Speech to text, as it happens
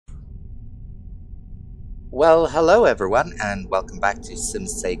Well, hello everyone, and welcome back to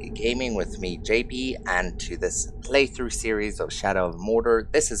SimSaga Gaming with me, JP, and to this playthrough series of Shadow of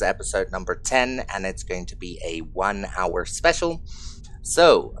Mordor. This is episode number 10, and it's going to be a 1-hour special.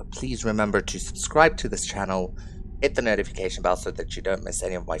 So, please remember to subscribe to this channel, hit the notification bell so that you don't miss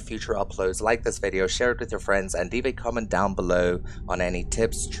any of my future uploads. Like this video, share it with your friends, and leave a comment down below on any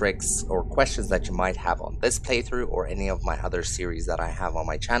tips, tricks, or questions that you might have on this playthrough or any of my other series that I have on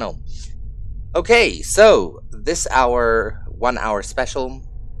my channel. Okay, so this 1-hour special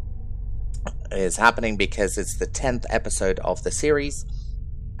is happening because it's the 10th episode of the series,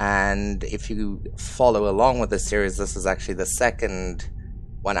 and if you follow along with the series, this is actually the second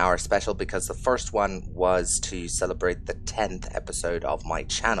 1-hour special because the first one was to celebrate the 10th episode of my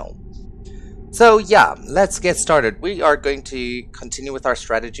channel. So yeah, let's get started. We are going to continue with our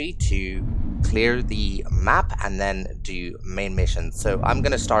strategy to clear the map and then do main missions. So I'm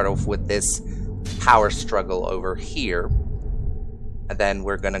going to start off with this power struggle over here, and then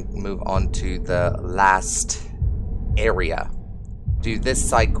we're going to move on to the last area, do this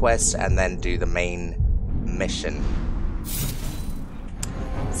side quest, and then do the main mission.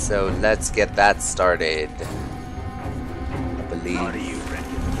 So let's get that started. I believe. What do you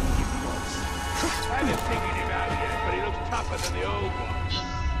reckon? I haven't figured him out yet, but he looks tougher than the old ones.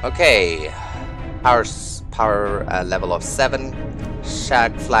 Okay, power level of 7.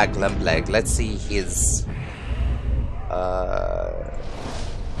 Shag Flag Lumpleg. Let's see his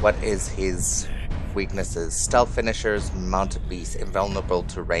what is his weaknesses. Stealth finishers, mounted beast, invulnerable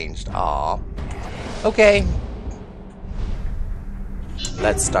to ranged. Okay.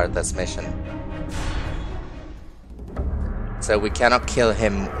 Let's start this mission. So we cannot kill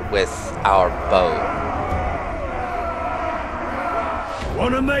him with our bow.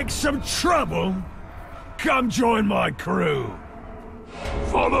 Wanna make some trouble? Come join my crew.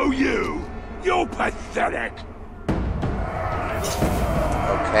 Follow you! You're pathetic!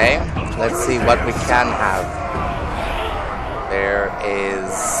 Okay, let's see what we can have. There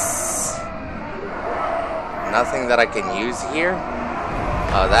is nothing that I can use here.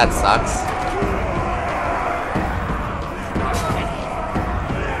 Oh, that sucks.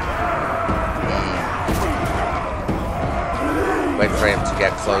 Wait for him to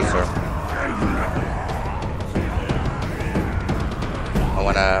get closer. I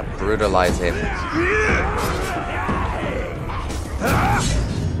want to brutalize him.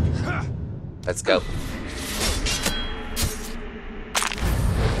 Let's go.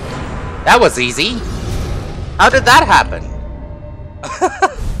 That was easy. How did that happen?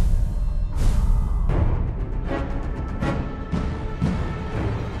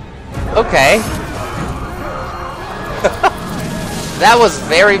 Okay. That was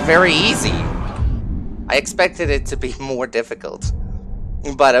very, very easy. I expected it to be more difficult.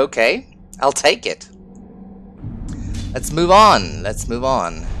 But okay, I'll take it. Let's move on. Let's move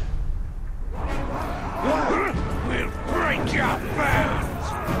on. We'll break your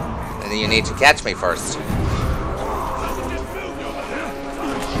bones! And you need to catch me first.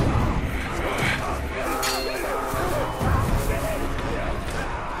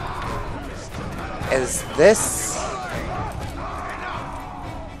 Is this...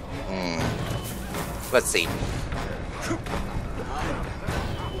 Let's see.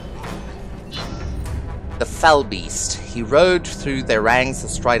 The fell beast. He rode through their ranks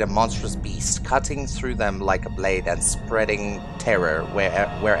astride a monstrous beast, cutting through them like a blade and spreading terror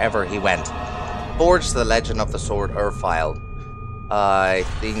wherever he went. Forged the legend of the sword Urfile. I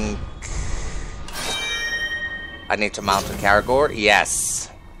think I need to mount a Caragor. Yes,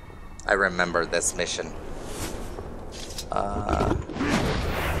 I remember this mission.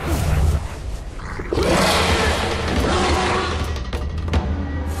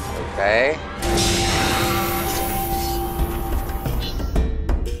 Okay.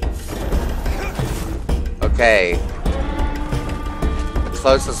 Okay. The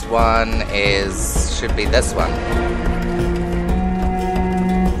closest one should be this one.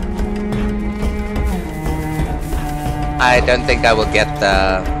 I don't think I will get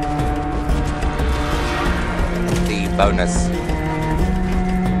the bonus.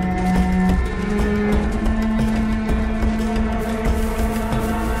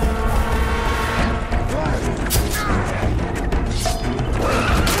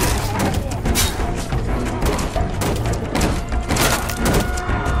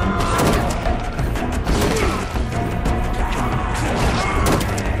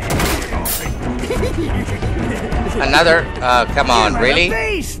 Another? Come on, really?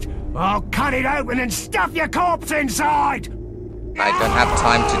 Beast! I'll cut it open and stuff your corpse inside! I don't have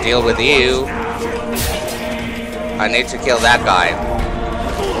time to deal with you. I need to kill that guy.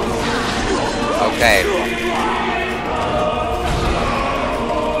 Okay.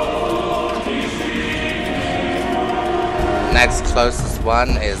 next closest one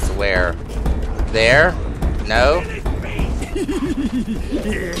is where? There? No?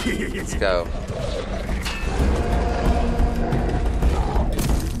 Let's go.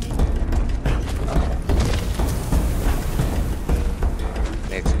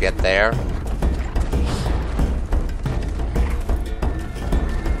 Need to get there.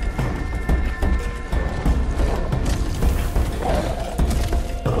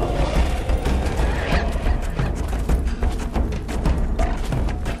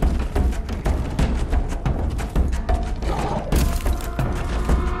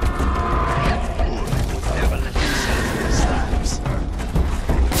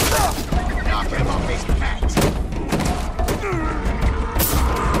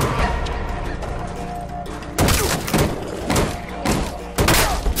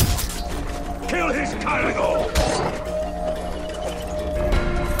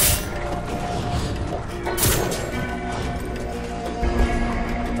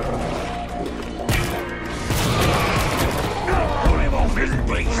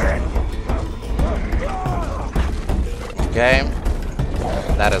 Okay,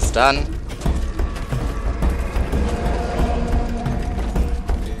 that is done.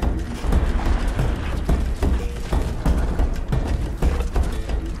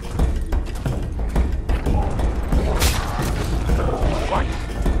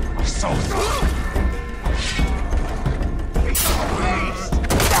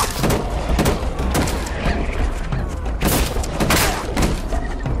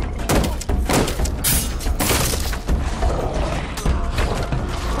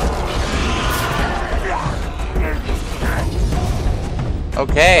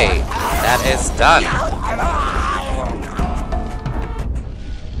 Okay, that is done.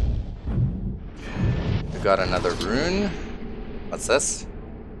 We got another rune. What's this?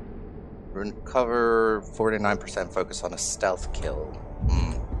 Rune cover 49% focus on a stealth kill.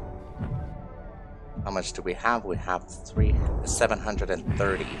 How much do we have? We have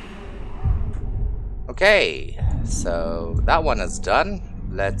 730. Okay, so that one is done.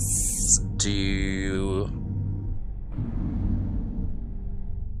 Let's do...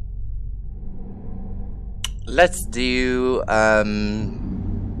 Let's do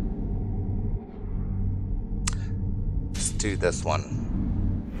this one.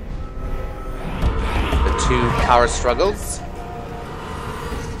 The 2 power struggles.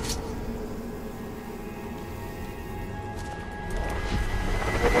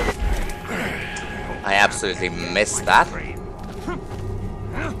 I absolutely missed that.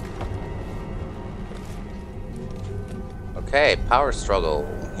 Okay, power struggle.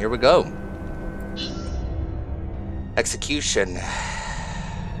 Here we go. Execution.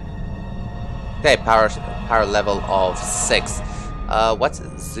 Okay, power level of 6. What's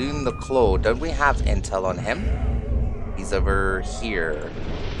Zoom the Claw? Don't we have intel on him? He's over here.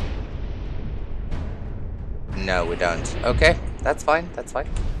 No, we don't. Okay, that's fine. That's fine.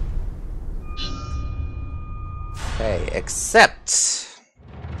 Okay, except...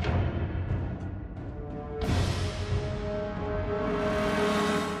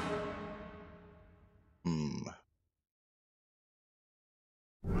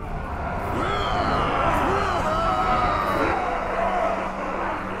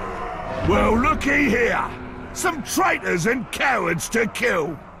 Well, looky here. Some traitors and cowards to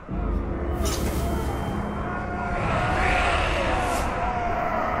kill.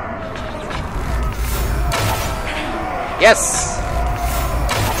 Yes!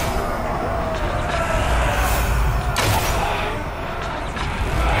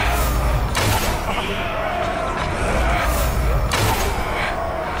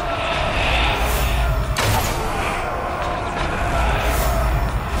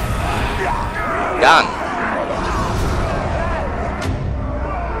 Done.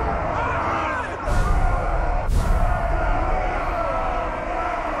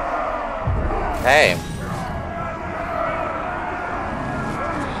 Hey.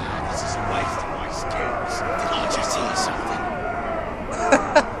 This is a waste of my skills. Did I just hear something?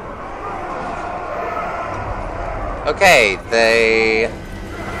 Okay, the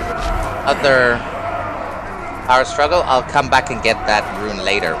other power struggle, I'll come back and get that rune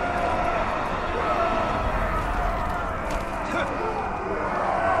later.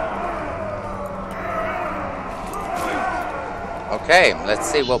 Okay, let's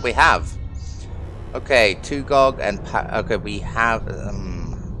see what we have. Okay, 2 Gog and okay, we have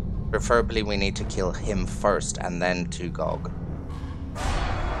preferably we need to kill him first and then 2 Gog.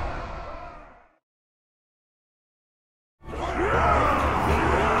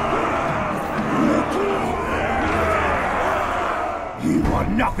 You are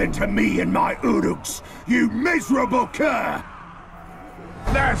nothing to me and my Uruks, you miserable cur!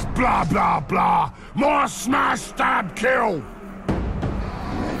 Less blah blah blah. More smash stab kill.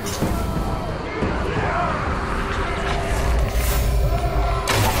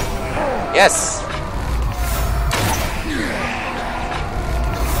 Yes.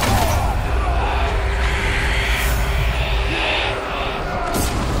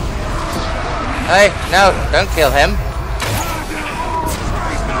 Hey, no, don't kill him.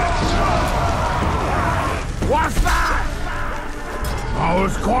 What's that? I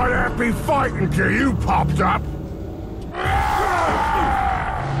was quite happy fighting till you popped up.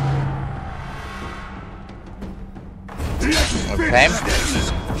 Okay.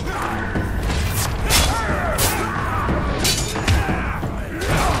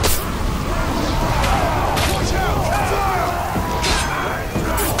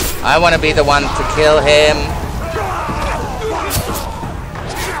 I want to be the one to kill him.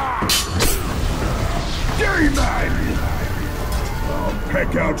 Demon! I'll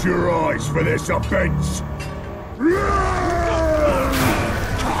peck out your eyes for this offense.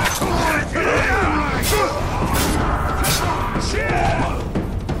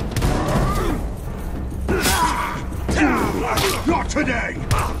 Not today!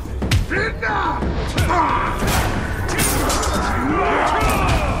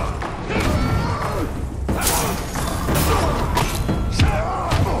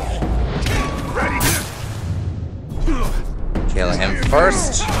 Kill him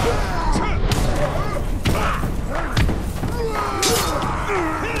first.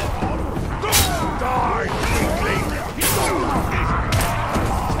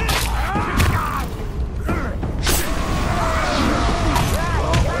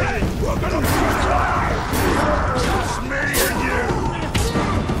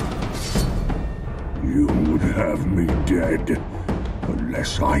 You would have me dead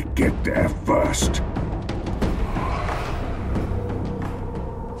unless I get there first.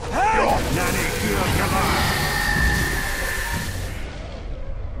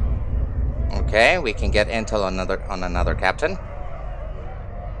 Okay, we can get intel on another captain.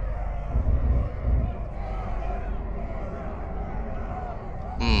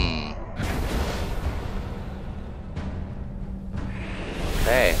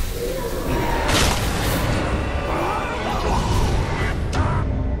 Okay.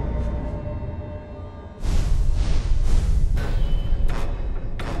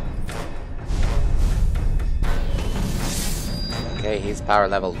 Okay, he's power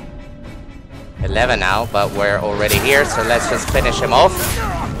level 11 now, but we're already here, so let's just finish him off.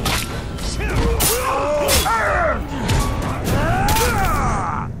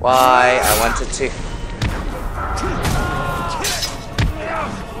 Why? I wanted to...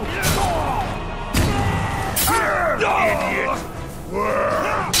 Idiot!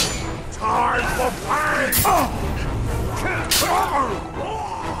 Time for pain!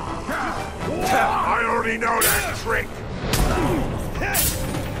 I already know that trick!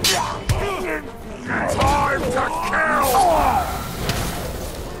 Time to kill!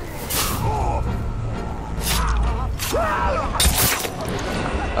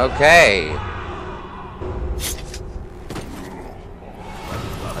 Okay.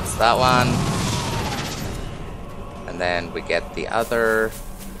 That's that one. And then we get the other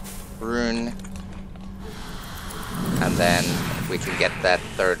rune. And then we can get that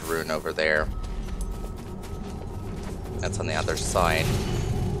third rune over there. That's on the other side.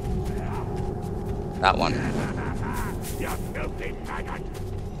 That one. You filthy maggot!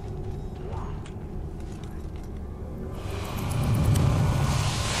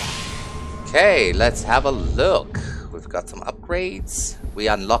 Okay, let's have a look. We've got some upgrades. We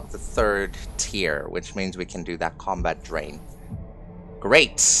unlocked the third tier, which means we can do that combat drain.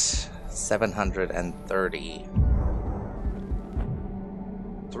 Great! 730.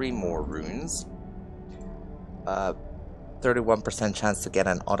 3 more runes. 31% chance to get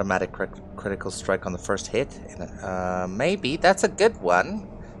an automatic critical strike on the first hit. Maybe. That's a good one.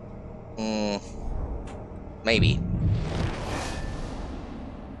 Maybe.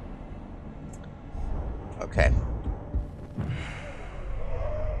 Okay.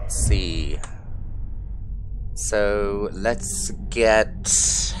 Let's see. So, let's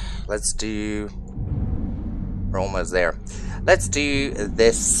do... We're almost there. Let's do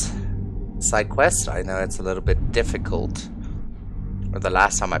this side quest. I know it's a little bit difficult. Or the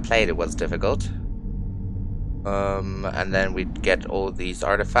last time I played it was difficult. And then we get all these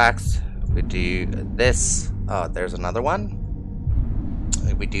artifacts. We do this. Oh, there's another one.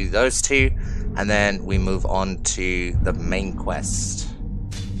 We do those two. And then we move on to the main quest.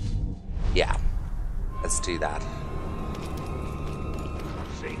 Yeah. Let's do that.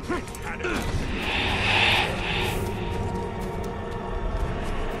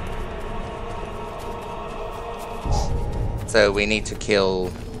 So we need to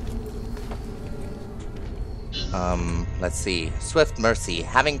kill... let's see. Swift Mercy.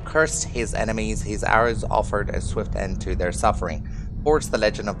 Having cursed his enemies, his arrows offered a swift end to their suffering. Forge the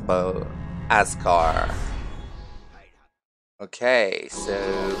legend of Ascar. Okay, so...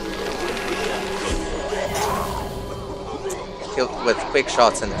 kill with quick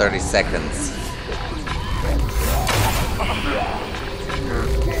shots in 30 seconds.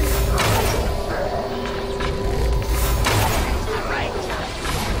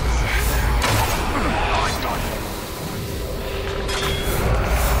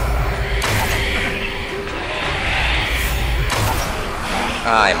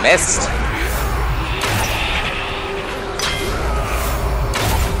 I missed.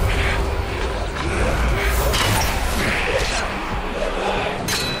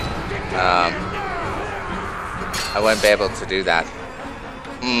 I won't be able to do that.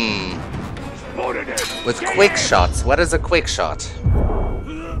 With quick shots. What is a quick shot?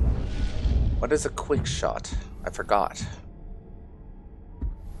 What is a quick shot? I forgot.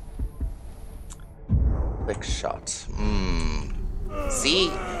 Quick shot. See?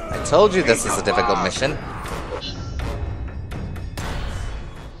 I told you this is a difficult mission.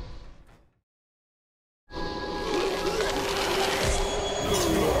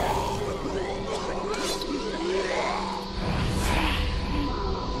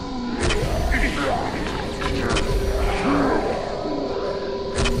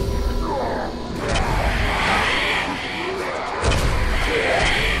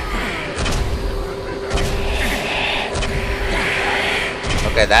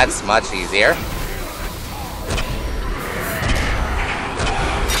 Okay, that's much easier.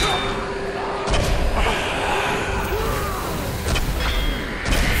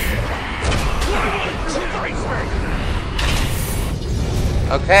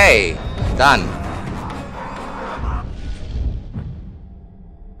 Okay, done.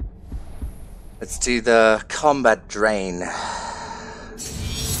 Let's do the combat drain.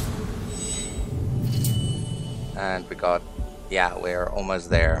 And we got... yeah, we're almost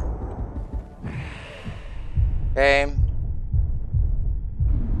there. Okay.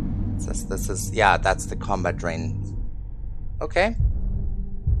 This is... yeah, that's the combat drain. Okay.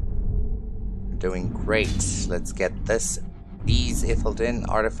 Doing great. Let's get these Ithildin,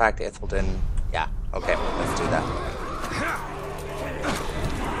 artifact Ithildin. Yeah, okay, let's do that.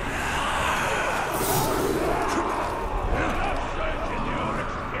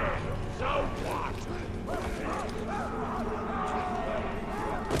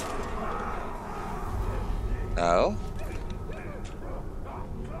 No.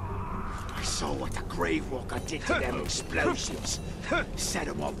 I saw what the Gravewalker did to them explosions. Set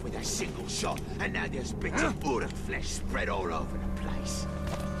them off with a single shot, and now there's bits of Uruk flesh spread all over the place.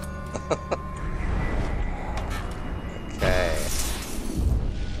 Okay.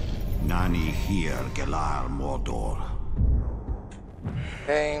 Nani here, Galar Mordor.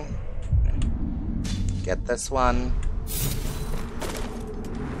 Okay. Get this one.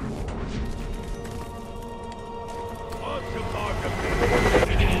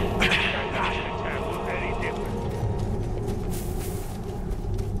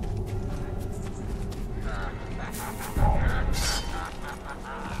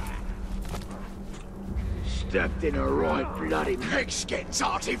 Stepped in a right bloody pigskins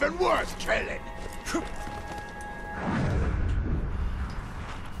aren't even worth killing.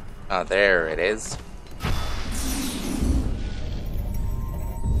 Oh, there it is.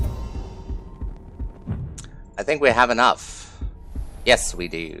 I think we have enough. Yes, we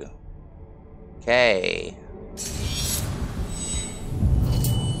do. Okay.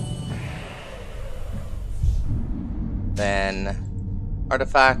 Then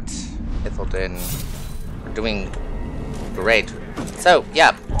artifact, Ithildin. We're doing great. So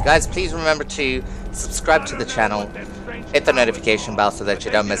yeah, guys, please remember to subscribe to the channel, hit the notification bell so that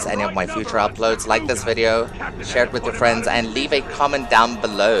you don't miss any of my future uploads. Like this video, share it with your friends, and leave a comment down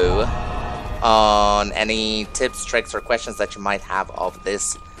below on any tips, tricks, or questions that you might have of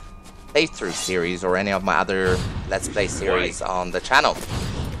this playthrough series or any of my other Let's Play series on the channel.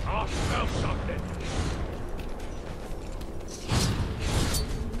 I'll smell something.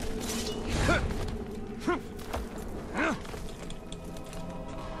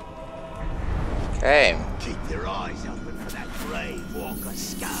 Okay. Keep your eyes open for that Gravewalker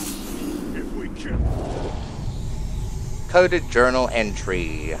scum. If we can. Coded journal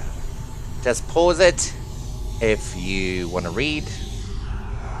entry. Just pause it if you want to read.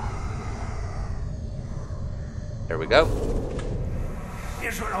 There we go.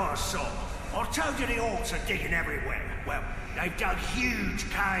 Here's what I saw. I told you the orcs are digging everywhere. Well, they've dug huge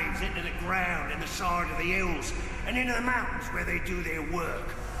caves into the ground in the side of the hills and into the mountains where they do their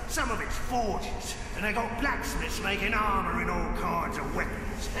work. Some of it's forges, and they got blacksmiths making armor and all kinds of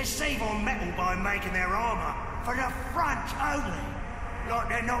weapons. They save on metal by making their armor for the front only. Like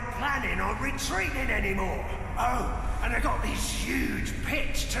they're not planning on retreating anymore. Oh, and they got these huge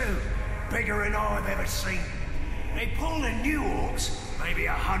pits too, bigger than I've ever seen. They pull in new orcs, maybe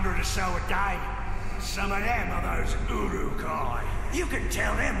 100 or so a day. Some of them are those Uruk. You can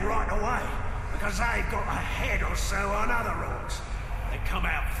tell them right away, because they've got a head or so on other orcs. They come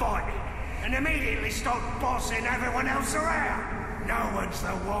out fighting, and immediately start bossing everyone else around. No one's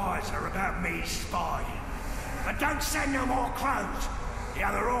the wiser about me spying. But don't send no more crows. The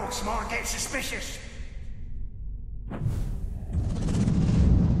other orcs might get suspicious.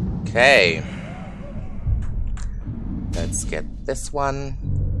 Okay. Let's get this one,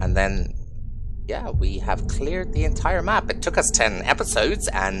 and then, yeah, we have cleared the entire map. It took us 10 episodes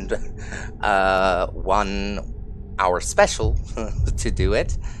and 1 hour special to do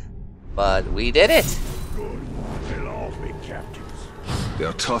it, but we did it. Good. They'll all be captives. They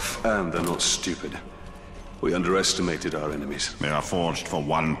are tough and they're not stupid. We underestimated our enemies. They are forged for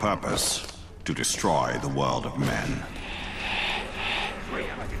one purpose: to destroy the world of men.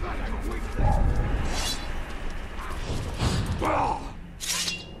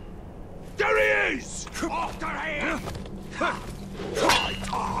 There he is! After him! Try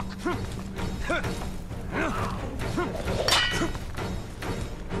talk!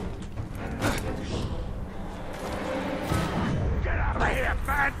 Get out of here,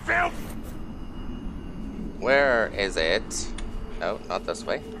 bad filth! Where is it? No, not this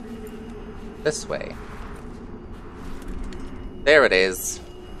way. This way. There it is.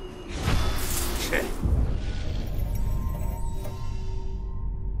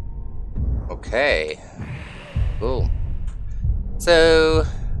 Okay. Cool. So,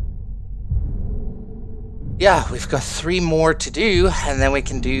 yeah, we've got 3 more to do, and then we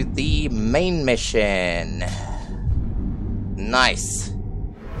can do the main mission. Nice.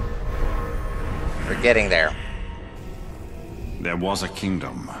 We're getting there. There was a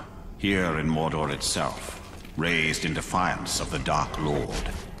kingdom, here in Mordor itself, raised in defiance of the Dark Lord.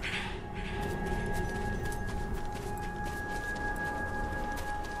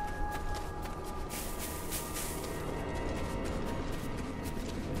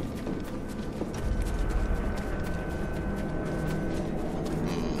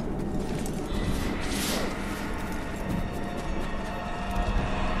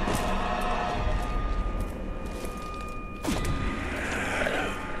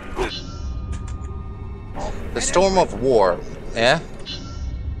 The Storm of War, yeah?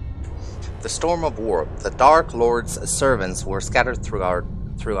 The Storm of War. The Dark Lord's servants were scattered throughout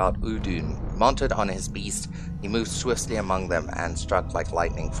Udun. Mounted on his beast, he moved swiftly among them and struck like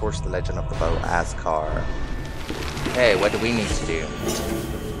lightning, forced the legend of the bow Ascar. Okay, what do we need to do?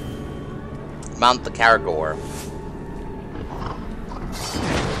 Mount the Caragor.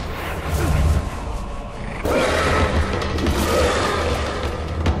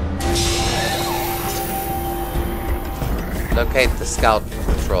 Locate the scout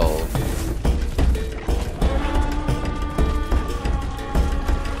patrol.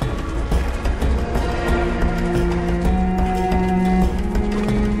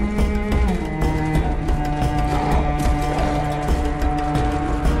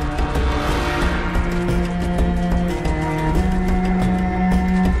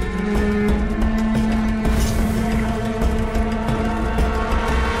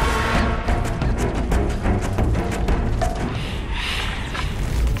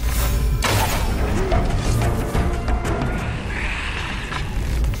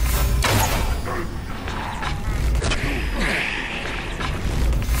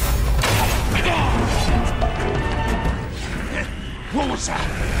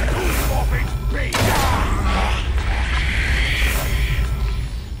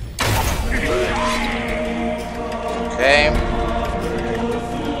 Okay.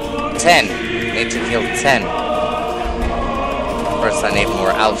 10. Need to kill 10. First I need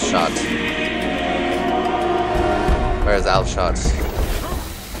more elf shot. Where's elf shot?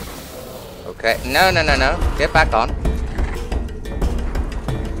 Okay. No. Get back on.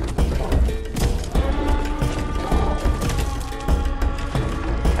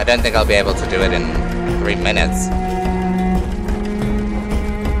 I don't think I'll be able to do it in 3 minutes.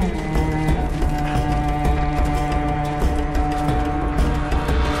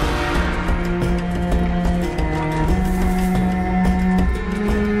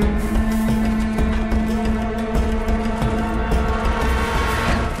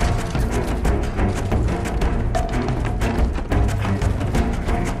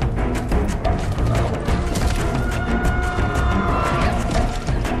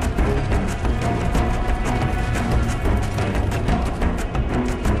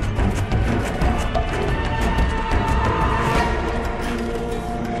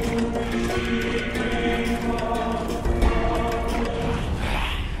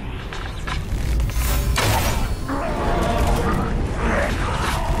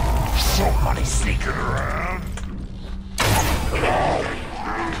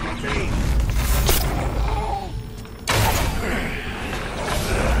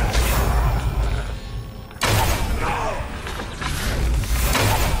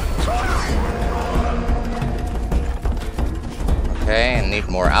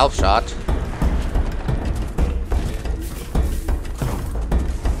 more elf shot.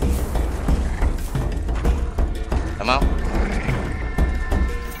 Come on.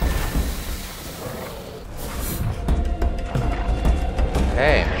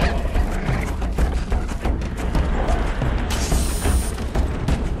 Okay.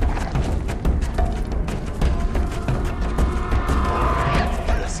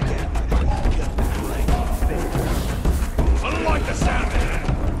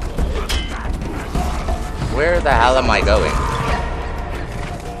 Where the hell am I going?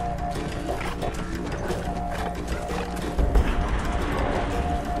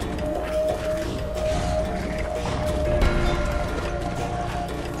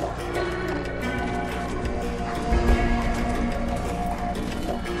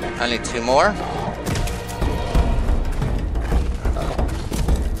 Only 2 more.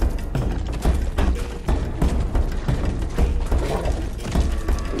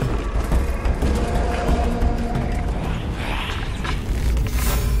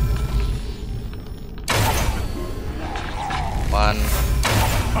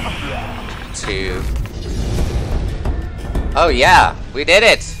 Oh yeah, we did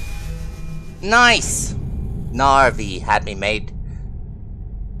it! Nice! Narvi had me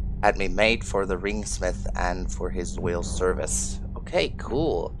made for the ringsmith and for his loyal service. Okay,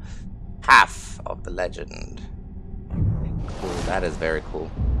 cool. Half of the legend. Cool, that is very cool.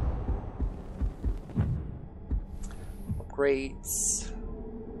 Upgrades.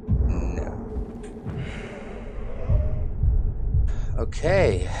 No.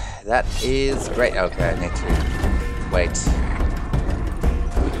 Okay, that is great. Okay, I need to wait.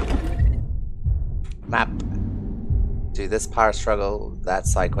 Map. Do this power struggle, that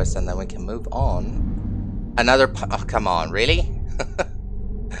side quest, and then we can move on. Another. Oh, come on, really?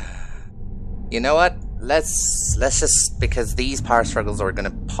 You know what? Let's just, because these power struggles are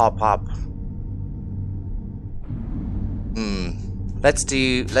gonna pop up. Let's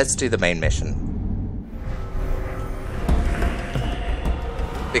do the main mission.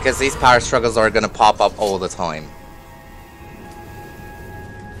 Because these power struggles are gonna pop up all the time.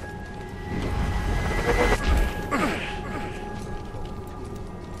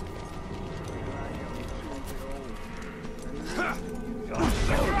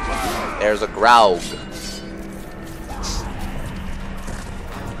 There's a Graug.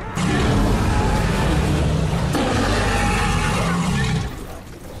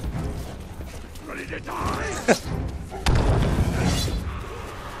 Ready to die?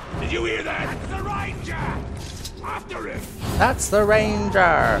 Did you hear that? That's the ranger! After him! That's the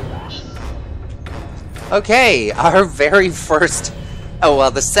ranger! Okay, our very first... Oh,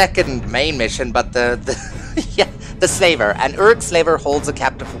 well, the second main mission, but yeah, the slaver. An Uruk slaver holds a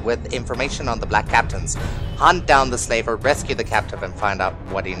captive with information on the Black Captains. Hunt down the slaver, rescue the captive, and find out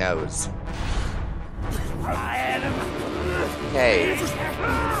what he knows. Okay.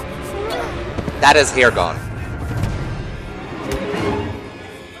 That is here gone.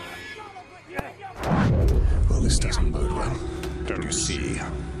 Well, this doesn't bode well. Don't you see?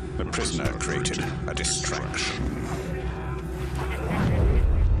 The prisoner created a distraction.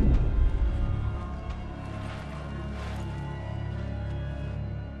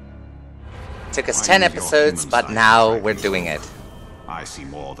 Took us 10 episodes, but now we're doing it. I see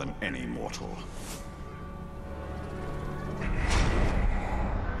more than any mortal.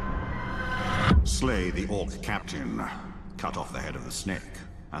 Slay the orc captain, cut off the head of the snake,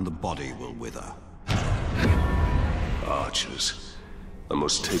 and the body will wither. Archers. I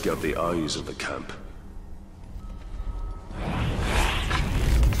must take out the eyes of the camp.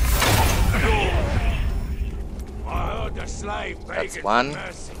 I heard the slave That's begging one. for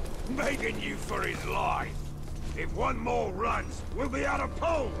mercy, begging you for his life. If one more runs, we'll be out of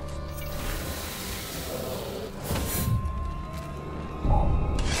poles.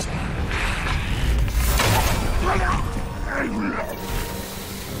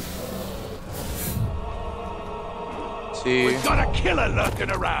 Two. We've got a killer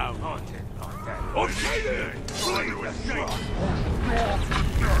lurking around. Okay then.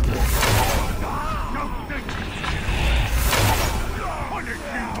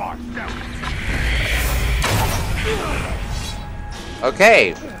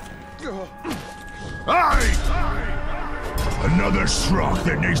 Okay. Another Shrock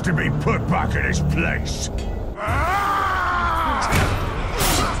that needs to be put back in his place.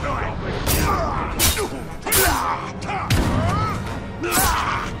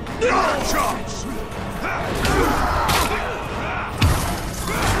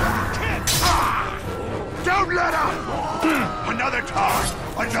 Don't let up! Another task,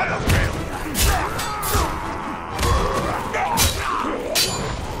 another failure.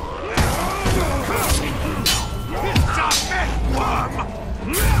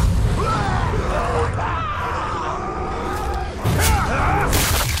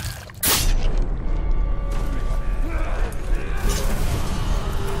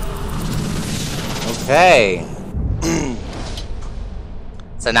 Okay.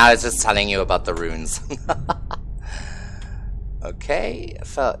 So now it's just telling you about the runes. Okay,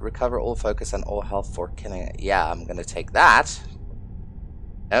 recover all focus and all health for killing it. Yeah, I'm gonna take that.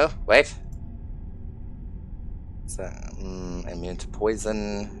 No, wait. So, immune to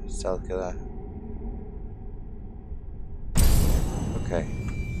poison, cell killer. Okay.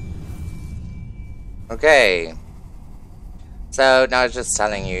 Okay. So now it's just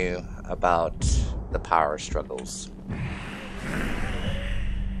telling you about the power struggles.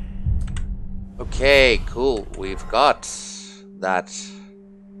 Okay, cool. We've got that.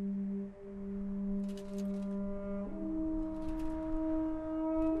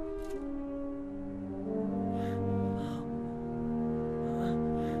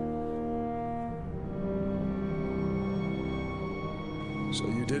 So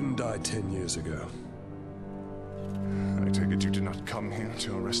you didn't die 10 years ago. I take it you did not come here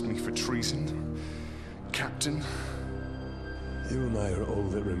to arrest me for treason, Captain? You and I are all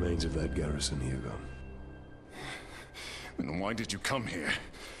that remains of that garrison, Hugo. Then why did you come here?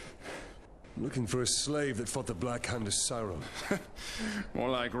 Looking for a slave that fought the Black Hand of Sauron. More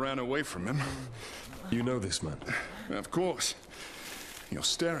like ran away from him. You know this man? Of course. You're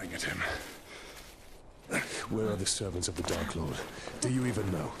staring at him. Where are the servants of the Dark Lord? Do you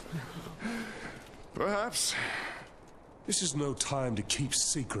even know? Perhaps. This is no time to keep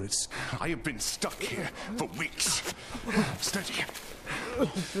secrets. I have been stuck here for weeks. Steady.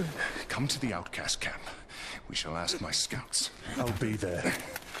 Come to the outcast camp. We shall ask my scouts. I'll be there.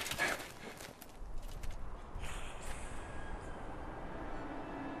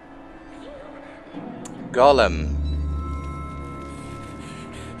 Golem.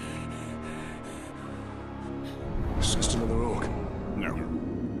 It's just another orc. No.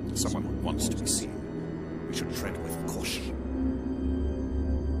 Someone wants to be seen. We should tread with caution.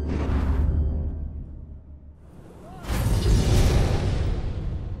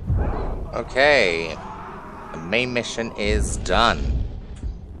 Okay. The main mission is done.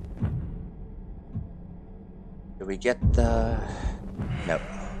 Do we get the... No.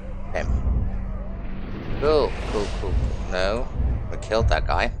 Okay. Cool, cool, cool. No. We killed that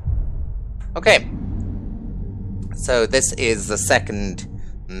guy. Okay. So this is the second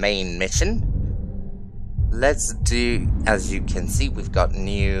main mission. Let's do, as you can see, we've got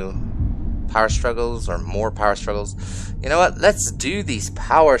new power struggles or more power struggles. You know what? Let's do these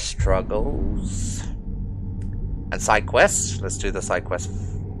power struggles and side quests. Let's do the side quest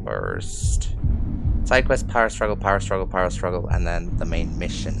first. Side quest, power struggle, power struggle, power struggle, and then the main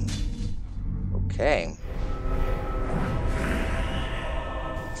mission. Okay.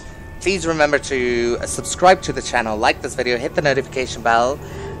 Please remember to subscribe to the channel, like this video, hit the notification bell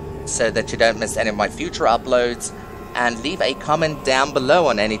so that you don't miss any of my future uploads, and leave a comment down below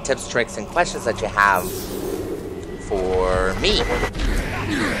on any tips, tricks, and questions that you have for me.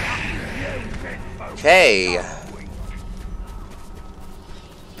 Okay.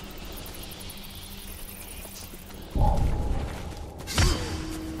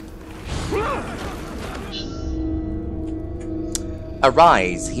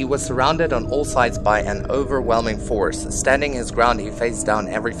 Arise! He was surrounded on all sides by an overwhelming force. Standing his ground, he faced down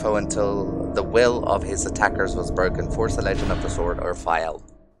every foe until the will of his attackers was broken. Force the legend of the sword or file.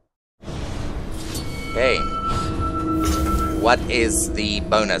 Okay. What is the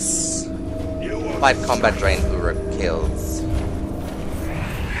bonus? 5 combat drain Uruk kills.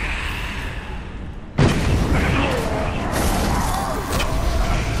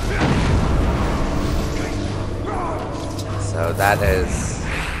 So that is...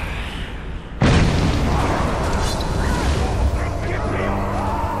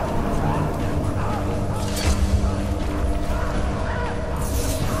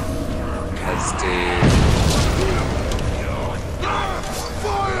 Let's do...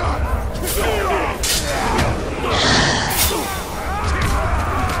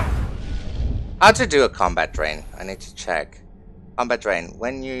 How to do a combat drain? I need to check. Combat drain.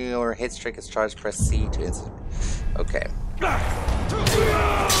 When your hit streak is charged, press C to instant. Okay.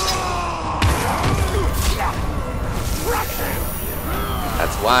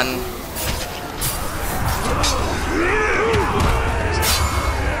 That's one.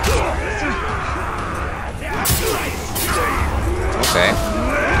 Okay.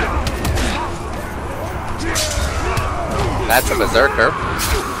 That's a berserker.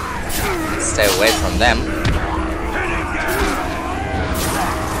 Stay away from them.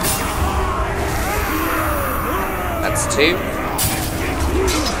 That's 2.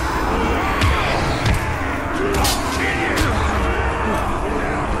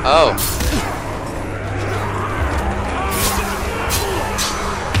 Oh.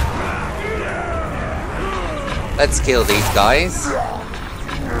 Let's kill these guys.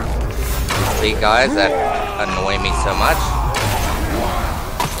 These big guys that annoy me so much.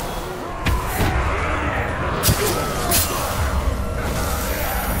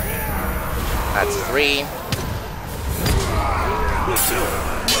 That's 3.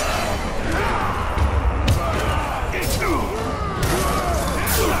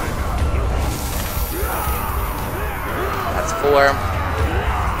 That's 4.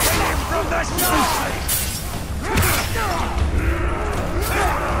 From the side!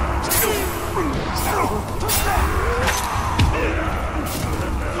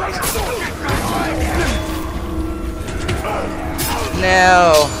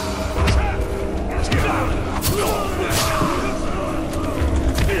 No.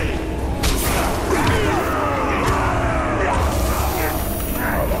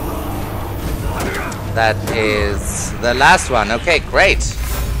 That is the last one. Okay, great.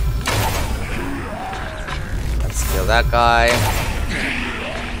 Let's kill that guy.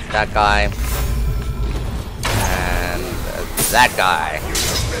 That guy. And that guy.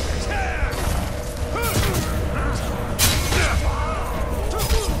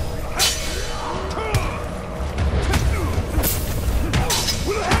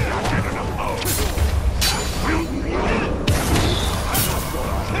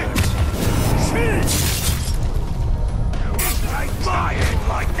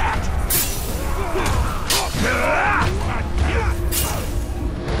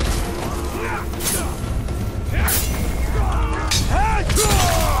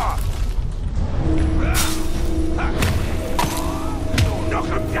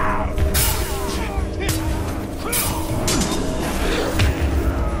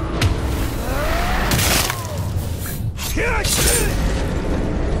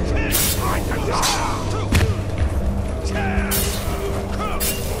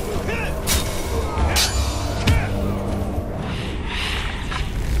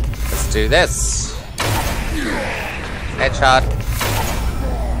 Do this. Headshot.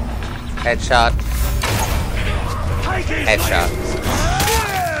 Headshot. Headshot.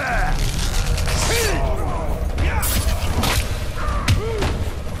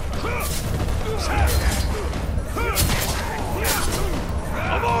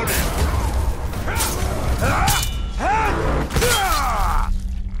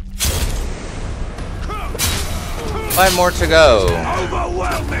 Five more to go.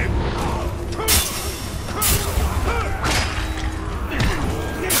 Overwhelming!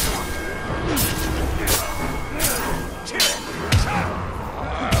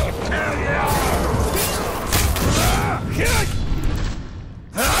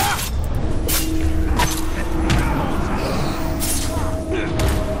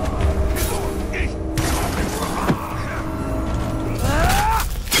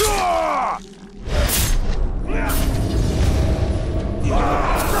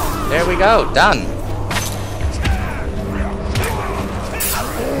 There we go, done.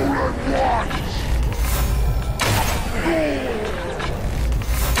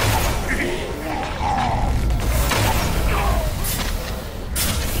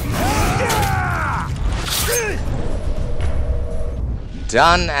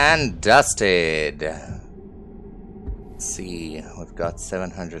 Done and dusted. Let's see, we've got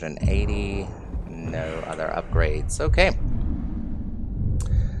 780. No other upgrades. Okay.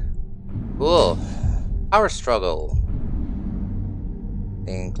 Cool. Power struggle. I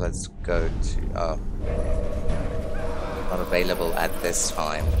think let's go to. Oh. Not available at this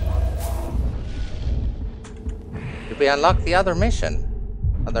time. Did we unlock the other mission?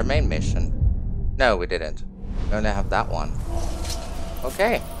 Other main mission? No, we didn't. We only have that one.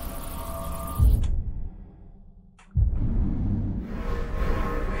 Okay.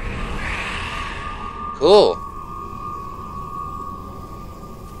 Cool.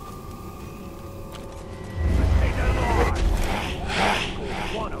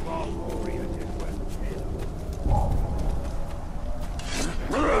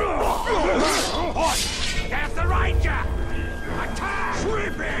 There's the ranger! Attack!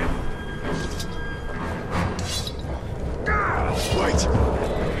 Sweep him! Wait!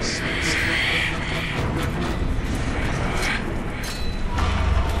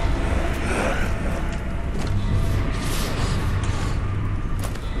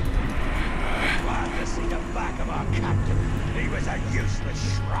 Glad to see the back of our captain. He was a useless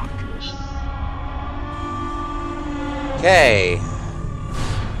schrock. Okay.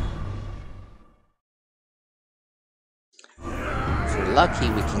 If we're lucky,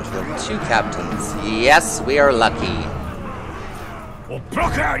 we can kill 2 captains. Yes, we are lucky. Well,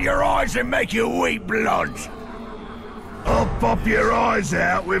 pluck out your eyes and make you weep blood. I'll pop your eyes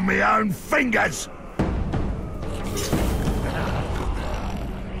out with my own fingers.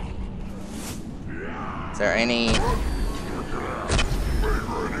 there any...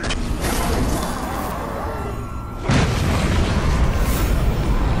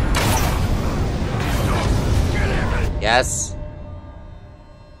 Yes.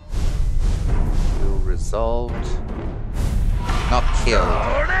 Duel resolved. Not killed.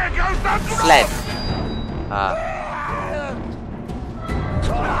 Fled.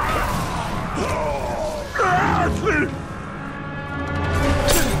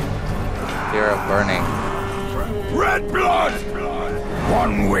 Fear of burning. Red blood!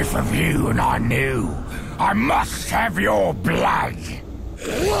 One whiff of you and I knew. I must have your blood.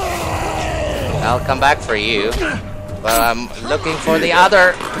 I'll come back for you. But I'm looking for the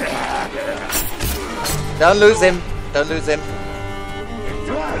other. Don't lose him. Don't lose him.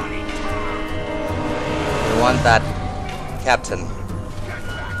 We want that captain.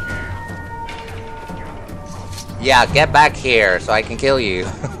 Yeah, get back here so I can kill you.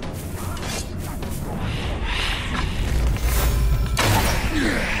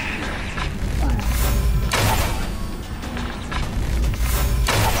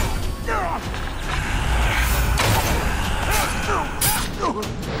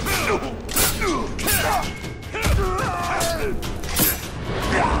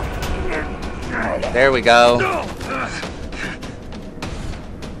 There we go.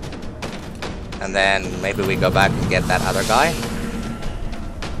 And then maybe we go back and get that other guy.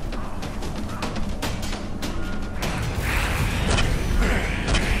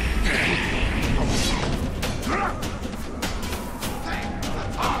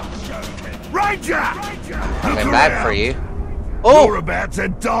 Ranger! Coming back for you. Oh! You're about to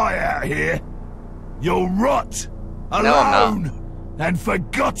die out here. You'll rot. Alone. No, I'm not. And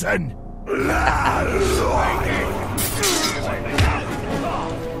forgotten.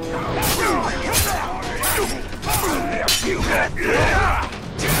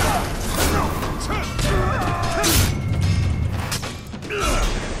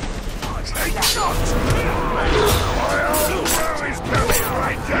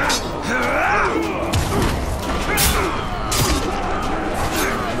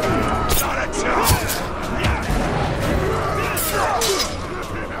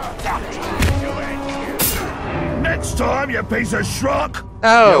 Next time, you piece of schrock,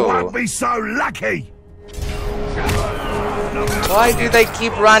 No. you won't be so lucky. Why do they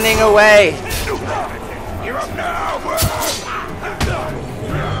keep running away? You're up now.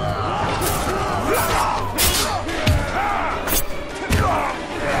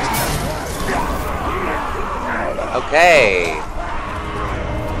 Okay.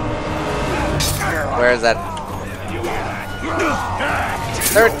 Where is that?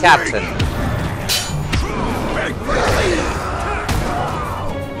 Third captain.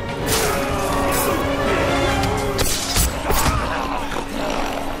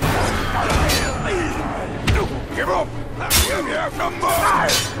 Give up! Give me out some more!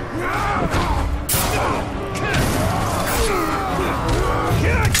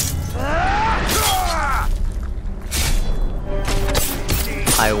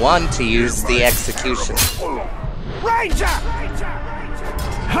 I want to use the execution. Ranger!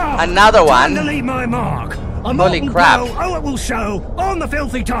 Another one. Time to leave my mark. A Holy mortal crap. blow, oh, it will show on the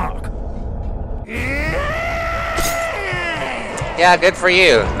filthy tark. Yeah, good for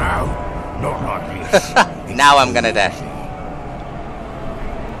you. No, not like this. Now I'm gonna die.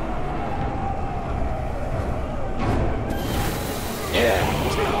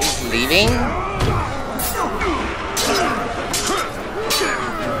 Leaving?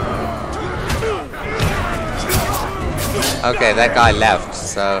 Okay, that guy left,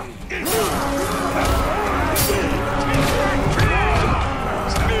 so...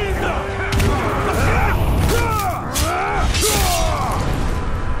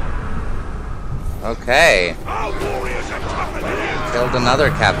 Okay. Killed another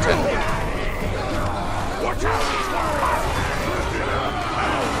captain.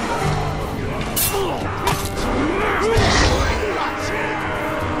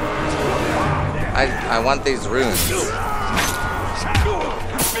 I want these runes.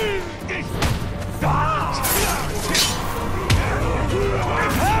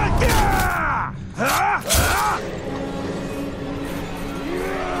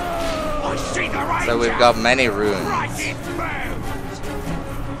 So we've got many runes.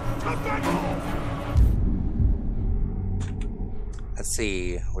 Let's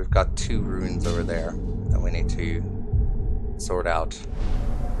see, we've got 2 runes over there that we need to sort out.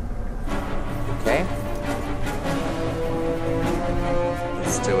 Okay.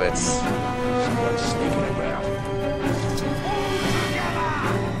 Let's do it. Someone's sneaking about.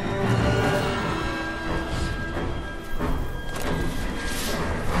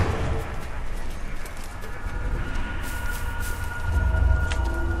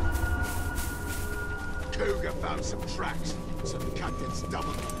 down some tracks. Some captains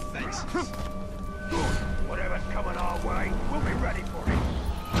double the defenses. Whatever's coming our way, we'll be ready for it.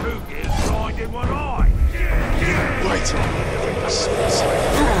 2 gears blind in one eye. Wait.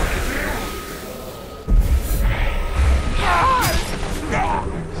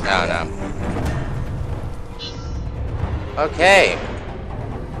 No, no. Okay.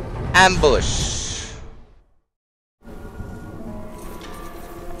 Ambush.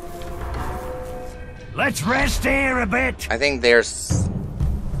 Let's rest here a bit. I think there's...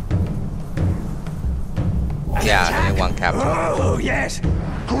 yeah, only one captain. Oh, yes.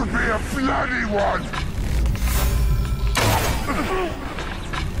 Could be a bloody one!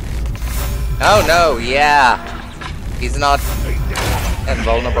 Oh no, yeah. He's not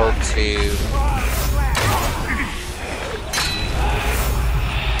invulnerable to...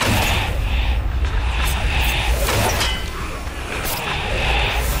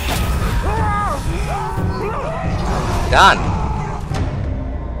 done.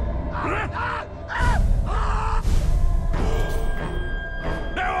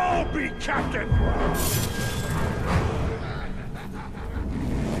 They'll all be captain.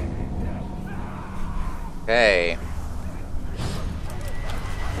 Okay.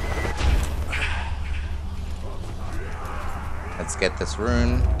 Let's get this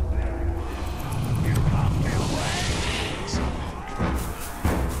rune.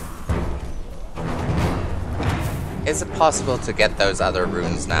 Is it possible to get those other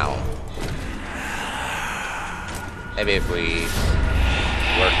runes now? Maybe if we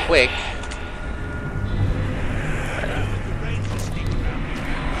were quick.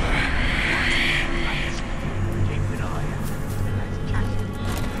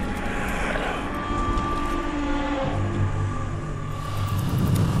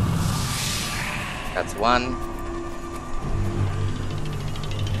 That's one.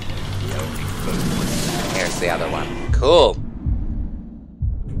 Here's the other one. Cool.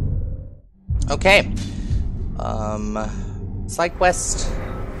 Okay. Side quest.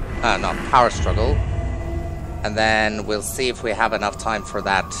 No, power struggle. And then we'll see if we have enough time for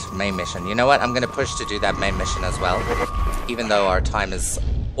that main mission. You know what? I'm gonna push to do that main mission as well. Even though our time is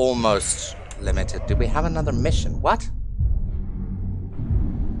almost limited. Do we have another mission? What?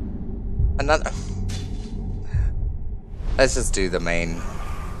 Another... Let's just do the main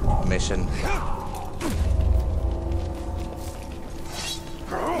mission.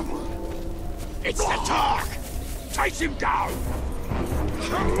 It's the Tark! Chase him down!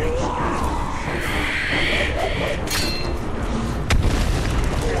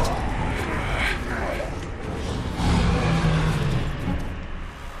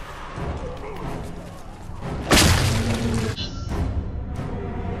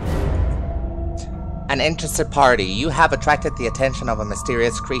 An interested party. You have attracted the attention of a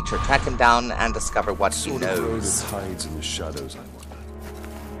mysterious creature. Track him down and discover what he knows. Hides in the shadows, I wonder.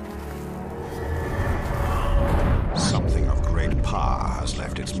 Something of great power has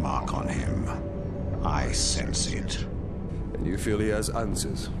left its mark on him. I sense it. And you feel he has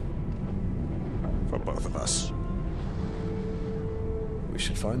answers? For both of us. We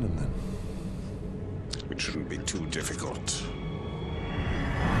should find them then. It shouldn't be too difficult.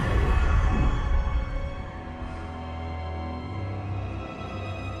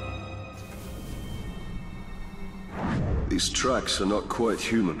 These tracks are not quite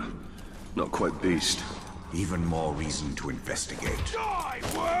human. Not quite beast. Even more reason to investigate. Die,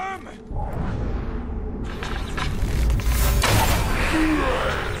 worm!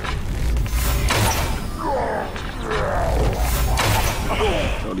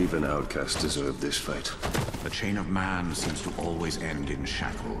 Not even outcasts deserve this fate. The chain of man seems to always end in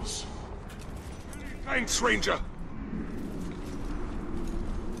shackles. Thanks, Ranger.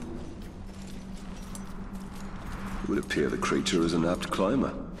 It would appear the creature is an apt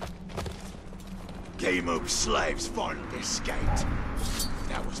climber. Game of slaves finally escaped.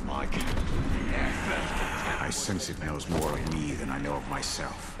 That was my game. Their first attack. I sense it knows more of me than I know of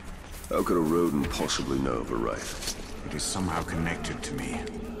myself. How could a rodent possibly know of a Wraith? It is somehow connected to me.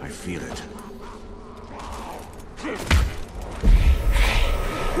 I feel it.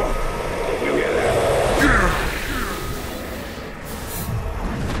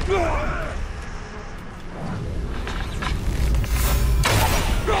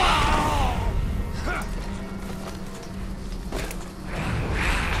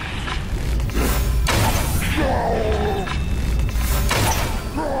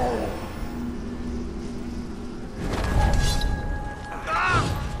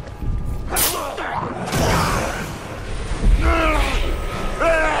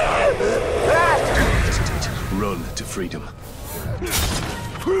 Run to freedom.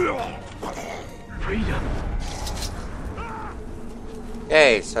 Freedom.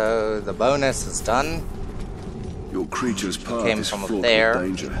 Okay, so the bonus is done. Your creature's path Came is from up fraught there.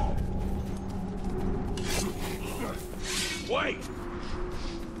 with danger. Wait!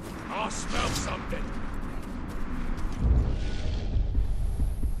 I smell something.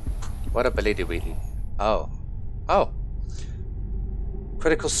 What ability do we... Oh. Oh.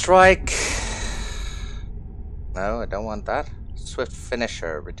 Critical strike. No, I don't want that. Swift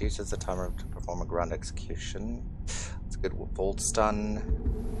finisher. Reduces the timer to perform a ground execution. That's a good one. Volt stun.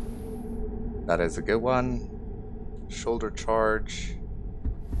 That is a good one. Shoulder charge.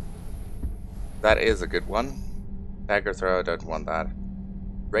 That is a good one. Dagger throw, I don't want that.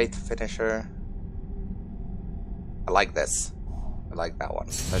 Wraith finisher. I like this. I like that one.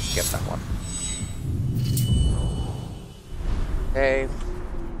 Let's get that one. Okay.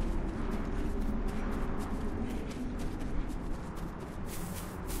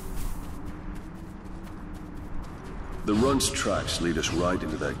 The run's tracks lead us right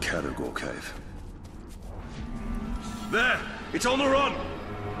into that Caragor cave. There! It's on the run!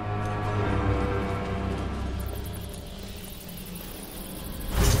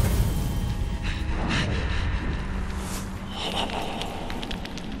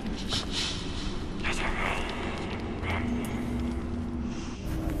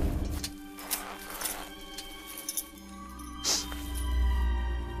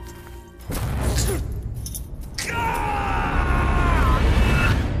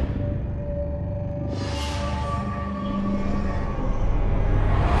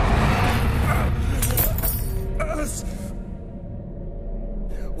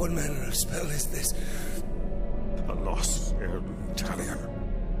 What manner of spell is this? A lost heirloom, Talion.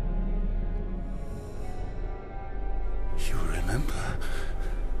 You remember?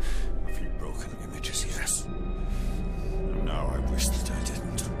 A few broken images, yes. And now I wish that I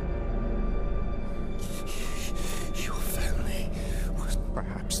didn't. Your family was...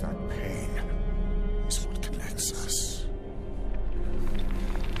 Perhaps that pain is what connects us.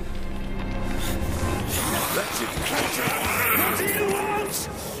 That's it, What do you want?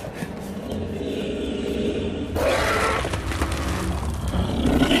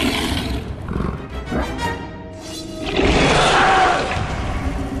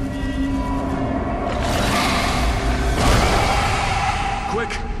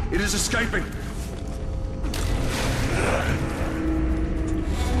 Quick! It is escaping!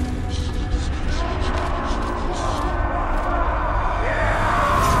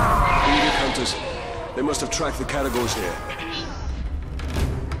 Uruk hunters. They must have tracked the Caragors here.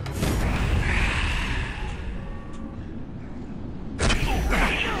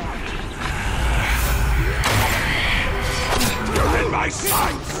 You're in my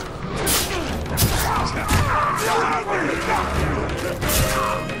sights!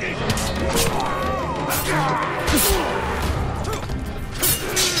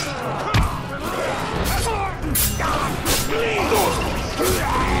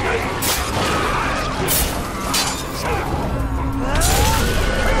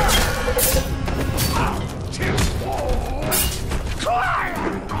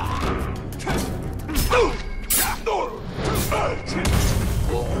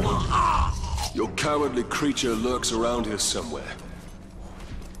 Your cowardly creature lurks around here somewhere.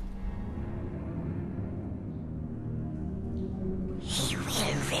 He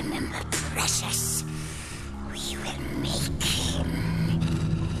will remember Precious. We will make him.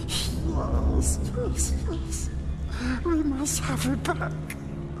 Yes. We must have it back.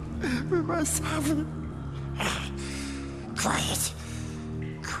 We must have it. Quiet.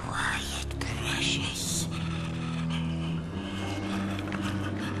 Quiet, Precious.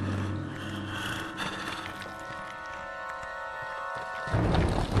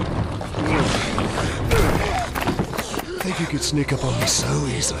 Think you could sneak up on me so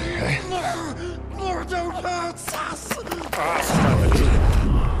easily, eh? Mordor hurts us.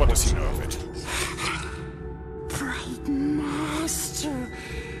 What does he know of it? Bright Master.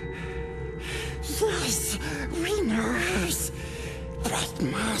 Yes, we knows. Bright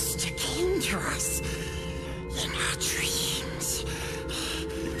Master came to us in our dreams.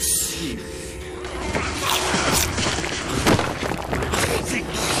 You see.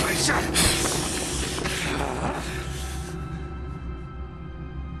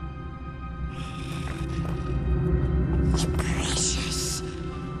 Precious.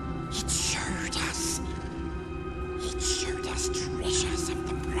 It showed us. It showed us treasures of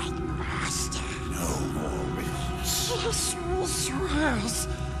the Bright Master. No more. Yes, we swore.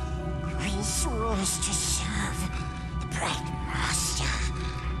 We swore to serve the Bright Master.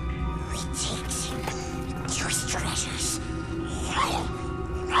 We take him to his treasures.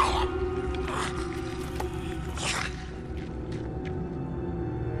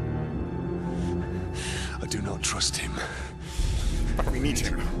 meet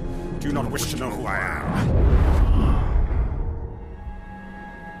him. Do you not wish to know who I am?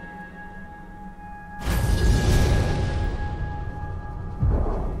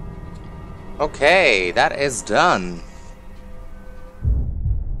 Okay, that is done.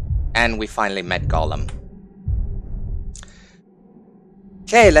 And we finally met Gollum.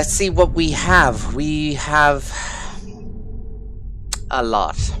 Okay, let's see what we have. We have a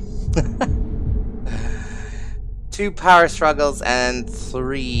lot. 2 power struggles and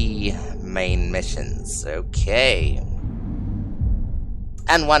 3 main missions. Okay.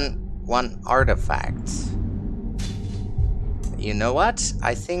 And one artifact. You know what?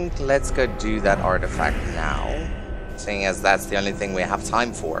 I think let's go do that artifact now, seeing as that's the only thing we have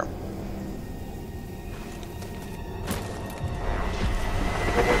time for.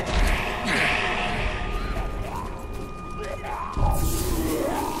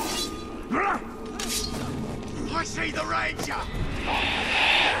 I see the Ranger!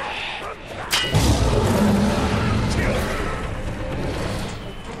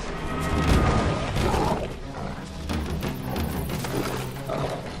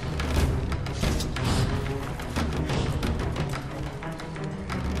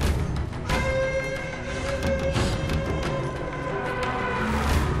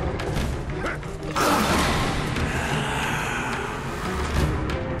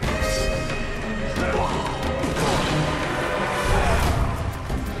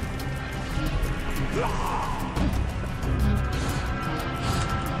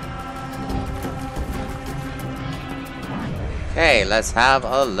 Okay, let's have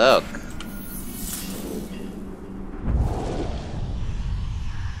a look.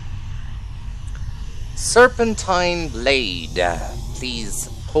 Serpentine Blade. Please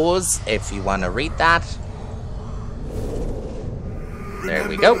pause if you want to read that. There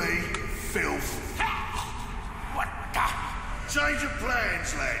we go. Filth. What the? Change of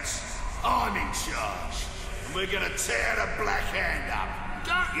plans, lads. I'm in charge. And we're gonna tear the Black Hand up.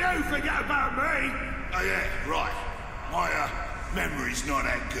 Don't you forget about me! Oh yeah, right. My memory's not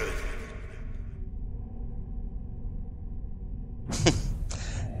that good.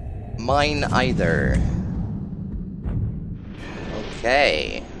 Mine either.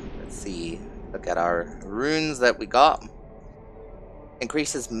 Okay, let's see. Look at our runes that we got.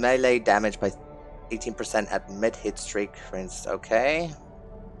 Increases melee damage by 18% at mid-hit streak, for instance. Okay.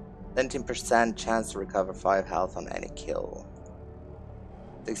 17% chance to recover 5 health on any kill.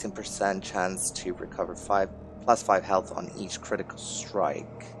 16% chance to recover plus 5 health on each critical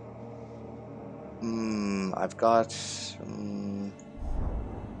strike. I've got...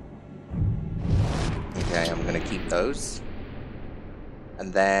 Okay, I'm gonna keep those.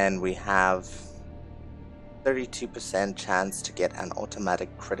 And then we have 32% chance to get an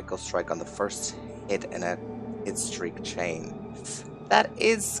automatic critical strike on the first hit in a hit streak chain. That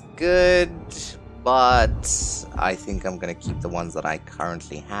is good, but I think I'm gonna keep the ones that I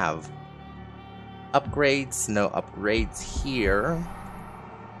currently have. Upgrades, no upgrades here.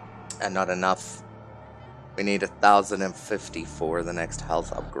 And not enough. We need 1,050 for the next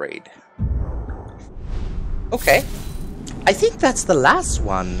health upgrade. Okay. I think that's the last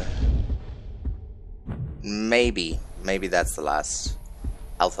one. Maybe that's the last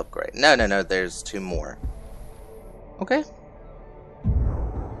health upgrade. No, there's 2 more. Okay.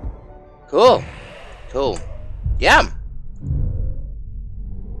 Cool. Yeah.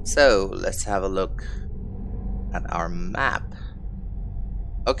 So, let's have a look at our map.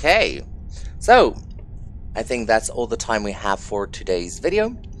 Okay. So, I think that's all the time we have for today's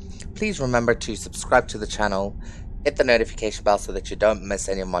video. Please remember to subscribe to the channel, hit the notification bell so that you don't miss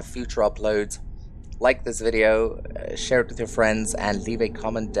any of my future uploads. Like this video, share it with your friends, and leave a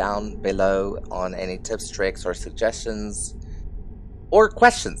comment down below on any tips, tricks, or suggestions, or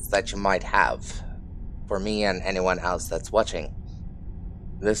questions that you might have for me and anyone else that's watching.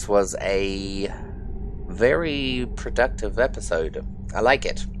 This was a very productive episode. I like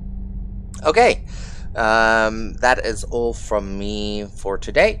it. Okay, that is all from me for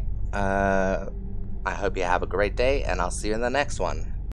today. I hope you have a great day, and I'll see you in the next one.